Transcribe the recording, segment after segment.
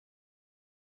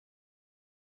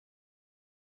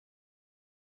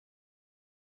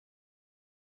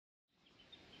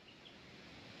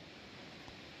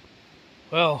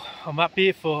Well, I'm up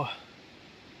here for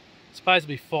supposed to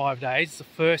be 5 days. It's the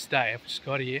first day I've just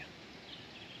got here.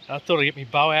 And I thought I'd get my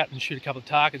bow out and shoot a couple of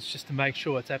targets just to make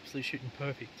sure it's absolutely shooting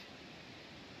perfect.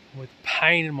 And with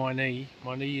pain in my knee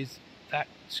is that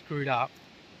screwed up.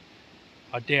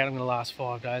 I doubt I'm going to last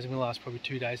 5 days. I'm going to last probably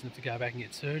 2 days and have to go back and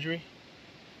get surgery.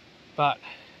 But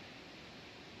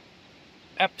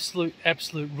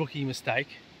absolute rookie mistake.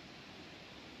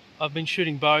 I've been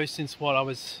shooting bows since I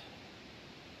was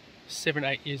 7,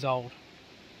 8 years old,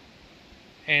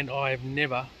 and I have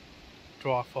never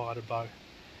dry fired a bow.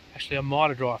 Actually, I might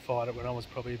have dry fired it when I was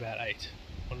probably about 8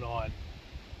 or 9.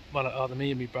 Either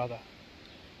me and my brother.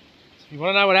 So if you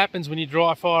want to know what happens when you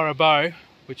dry fire a bow,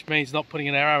 which means not putting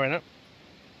an arrow in it,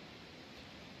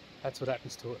 that's what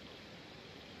happens to it.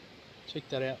 Check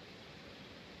that out.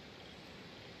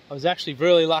 I was actually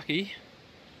really lucky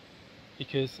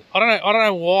because I don't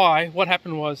know why. What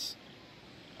happened was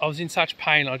I was in such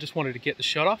pain. I just wanted to get the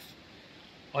shot off.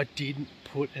 I didn't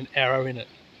put an arrow in it.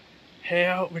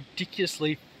 How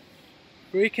ridiculously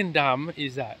freaking dumb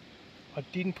is that? I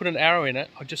didn't put an arrow in it.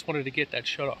 I just wanted to get that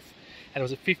shot off. And it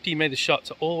was a 50-meter shot,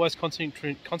 so all I was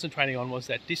concentrating on was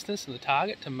that distance and the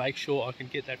target to make sure I can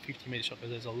get that 50-meter shot,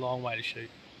 because there's a long way to shoot.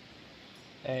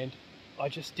 And I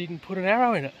just didn't put an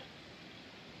arrow in it.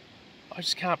 I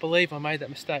just can't believe I made that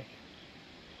mistake.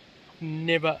 I've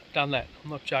never done that. I'm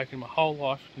not joking. My whole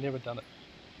life, never done it.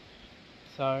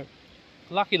 So,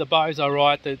 lucky the bow's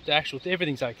alright. The actual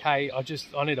everything's okay.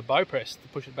 I need a bow press to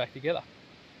push it back together.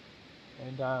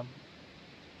 And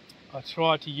I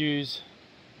tried to use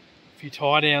a few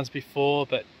tie downs before,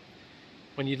 but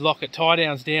when you lock it tie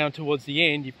downs down towards the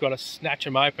end, you've got to snatch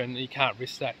them open, and you can't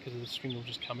risk that because the string will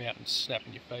just come out and snap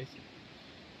in your face.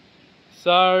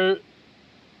 So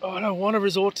I don't want to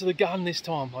resort to the gun this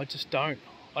time. I just don't.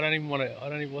 I didn't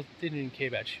even care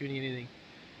about shooting anything.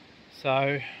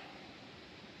 So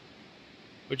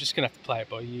we're just gonna have to play it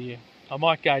by ear. I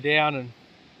might go down and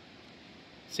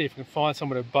see if I can find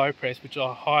someone to bow press, which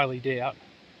I highly doubt.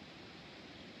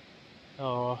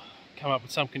 Or come up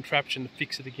with some contraption to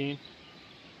fix it again.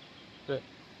 But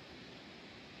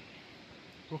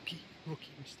rookie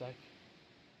mistake.